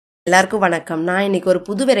எல்லாருக்கும் வணக்கம். நான் இன்னைக்கு ஒரு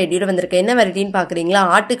புது வெரைட்டியோட வந்திருக்கேன். என்ன வெரைட்டின்னு பாக்குறீங்களா?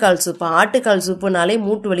 ஆட்டுக்கால் சூப். ஆட்டுக்கால் சூப்புனாலே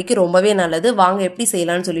மூட்டு வலிக்கு ரொம்பவே நல்லது. வாங்க எப்படி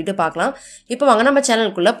செய்யலாம்னு சொல்லிட்டு பார்க்கலாம். இப்போ வாங்க நம்ம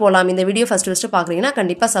சேனலுக்குள்ள போலாம். இந்த வீடியோ ஃபர்ஸ்ட் பாக்குறீங்கன்னா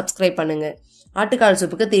கண்டிப்பா சப்ஸ்கிரைப் பண்ணுங்க. ஆட்டுக்கால்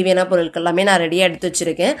சூப்புக்கு தேவையான பொருட்கள் எல்லாமே நான் ரெடியா எடுத்து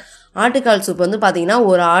வச்சிருக்கேன். ஆட்டுக்கால் சூப் வந்து பாத்தீங்கன்னா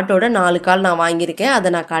ஒரு ஆட்டோட 4 கால் நான் வாங்கியிருக்கேன்.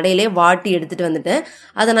 அதை நான் கடையிலே வாட்டி எடுத்துட்டு வந்துட்டேன்.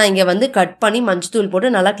 அதை நான் இங்க வந்து கட் பண்ணி மஞ்சத்தூள்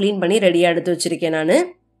போட்டு நல்லா கிளீன் பண்ணி ரெடியா எடுத்து வச்சிருக்கேன். நான்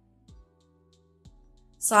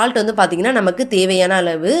சால்ட் வந்து பாத்தீங்கன்னா நமக்கு தேவையான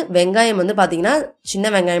அளவு. வெங்காயம் வந்து பாத்தீங்கன்னா சின்ன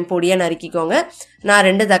வெங்காயம் பொடியா நறுக்கிக்கோங்க. நான்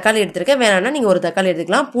 2 தக்காளி எடுத்திருக்கேன். வேணாம்னா நீங்க ஒரு தக்காளி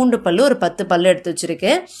எடுத்துக்கலாம். பூண்டு பல்லு ஒரு 10 பல்லு எடுத்து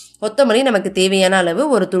வச்சிருக்கேன். கொத்தமல்லி நமக்கு தேவையான அளவு,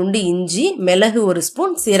 ஒரு துண்டு இஞ்சி, மிளகு 1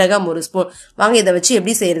 ஸ்பூன், சீரகம் 1 ஸ்பூன். வாங்க இதை வச்சு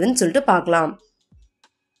எப்படி செய்யறதுன்னு சொல்லிட்டு பார்க்கலாம்.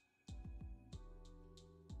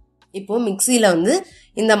 இப்போ மிக்சியில வந்து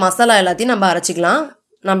இந்த மசாலா எல்லாத்தையும் நம்ம அரைச்சிக்கலாம்.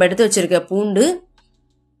 நம்ம எடுத்து வச்சிருக்க பூண்டு,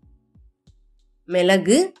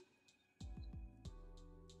 மிளகு,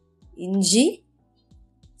 இஞ்சி,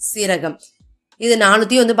 சீரகம், இது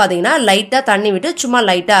 4த்தையும் வந்து பாத்தீங்கன்னா லைட்டா தண்ணி விட்டு சும்மா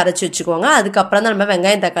லைட்டா அரைச்சு வச்சுக்கோங்க. அதுக்கப்புறம் தான் நம்ம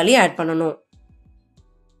வெங்காயம் தக்காளி ஆட் பண்ணணும்.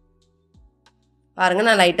 பாருங்க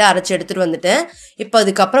நான் லைட்டா அரைச்சு எடுத்துட்டு வந்துட்டேன். இப்போ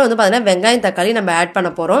அதுக்கப்புறம் வந்து பாத்தீங்கன்னா வெங்காயம் தக்காளி நம்ம ஆட்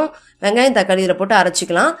பண்ண போறோம். வெங்காயம் தக்காளி இதில் போட்டு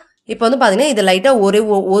அரைச்சிக்கலாம். இப்போ வந்து பாத்தீங்கன்னா இது லைட்டா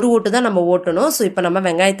ஒரு ஓட்டு தான் நம்ம ஓட்டணும். ஸோ இப்போ நம்ம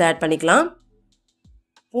வெங்காயத்தை ஆட் பண்ணிக்கலாம்.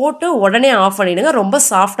 போட்டு உடனே ஆஃப் பண்ணிடுங்க. ரொம்ப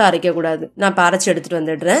சாஃப்டா அரைக்க கூடாது. நான் இப்போ அரைச்சு எடுத்துட்டு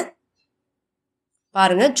வந்துடுறேன்.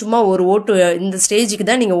 பாருங்க சும்மா ஒரு ஓட்டு இந்த ஸ்டேஜுக்கு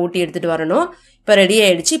தான் நீங்க ஓட்டி எடுத்துட்டு வரணும். இப்போ ரெடி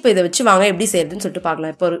ஆயிடுச்சு. இப்போ இதை வச்சு வாங்க எப்படி செய்யறதுன்னு சொல்லிட்டு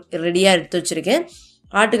பார்க்கலாம். இப்போ ரெடியா எடுத்து வச்சிருக்கேன்.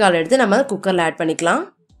 ஆட்டுக்கால் எடுத்து நம்ம குக்கர்ல ஆட் பண்ணிக்கலாம்.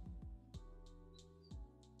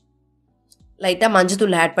 லைட்டா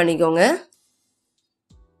மஞ்சத்தூள் ஆட் பண்ணிக்கோங்க.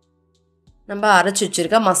 நம்ம அரைச்சு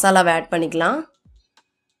வச்சிருக்க மசாலாவை ஆட் பண்ணிக்கலாம்.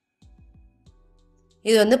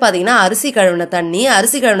 இது வந்து பாத்தீங்கன்னா அரிசி கழுவின தண்ணி.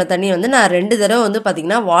 அரிசி கழுவின தண்ணி வந்து நான் 2 தடவை வந்து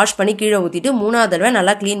பாத்தீங்கன்னா வாஷ் பண்ணி கீழே ஊத்திட்டு 3ஆவது தடவை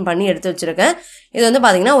நல்லா கிளீன் பண்ணி எடுத்து வச்சிருக்கேன். இது வந்து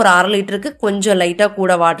பாத்தீங்கன்னா ஒரு 1/2 லிட்டருக்கு கொஞ்சம் லைட்டா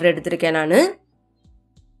கூட வாட்டர் எடுத்திருக்கேன் நான்.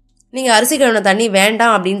 நீங்க அரிசி கழுவின தண்ணி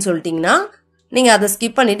வேண்டாம் அப்படின்னு சொல்லிட்டீங்கன்னா நீங்க அதை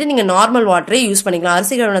ஸ்கிப் பண்ணிட்டு நீங்க நார்மல் வாட்டரே யூஸ் பண்ணிக்கலாம்.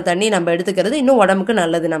 அரிசி கழுவின தண்ணி நம்ம எடுத்துக்கிறது இன்னும் உடம்புக்கு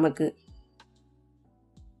நல்லது நமக்கு.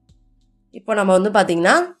 இப்போ நம்ம வந்து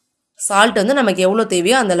பாத்தீங்கன்னா சால்ட் வந்து நமக்கு எவ்வளவு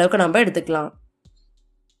தேவையோ அந்த அளவுக்கு நம்ம எடுத்துக்கலாம்.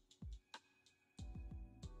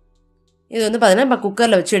 இது வந்து பாத்தீங்கன்னா இப்போ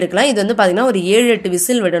குக்கர்ல வச்சு எடுக்கலாம். இது வந்து பாத்தீங்கன்னா ஒரு 7-8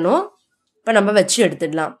 விசில் விடணும். இப்போ நம்ம வச்சு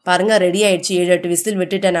எடுத்துடலாம். பாருங்க ரெடி ஆயிடுச்சு. 7-8 விசில்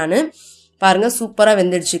விட்டுட்டேன் நான். பாருங்க சூப்பரா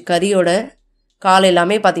வெந்துடுச்சு. கறியோட கால்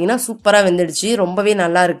எல்லாமே பாத்தீங்கன்னா சூப்பரா வெந்துடுச்சு. ரொம்பவே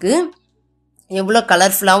நல்லா இருக்கு. எவ்வளோ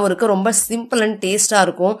கலர்ஃபுல்லாகவும் இருக்கு. ரொம்ப சிம்பிள் அண்ட் டேஸ்டா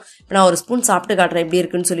இருக்கும். இப்போ நான் ஒரு ஸ்பூன் சாப்பிட்டு காட்டுறேன் எப்படி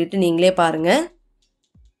இருக்குன்னு சொல்லிட்டு நீங்களே பாருங்க.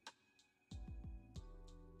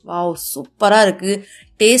 வாவ் சூப்பரா இருக்கு.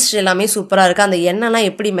 டேஸ்ட் எல்லாமே சூப்பரா இருக்கு. அந்த எண்ணெய்லாம்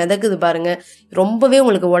எப்படி மிதக்குது பாருங்க. ரொம்பவே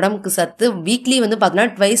உங்களுக்கு உடம்புக்கு சத்து. வீக்லி வந்து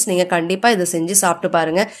பார்த்தீங்கன்னா ட்வைஸ் நீங்க கண்டிப்பா இதை செஞ்சு சாப்பிட்டு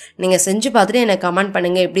பாருங்க. நீங்க செஞ்சு பார்த்துட்டு எனக்கு கமெண்ட்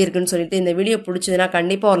பண்ணுங்க எப்படி இருக்குன்னு சொல்லிட்டு. இந்த வீடியோ பிடிச்சதுன்னா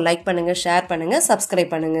கண்டிப்பா ஒரு லைக் பண்ணுங்க, ஷேர் பண்ணுங்க,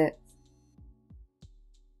 சப்ஸ்கிரைப் பண்ணுங்க.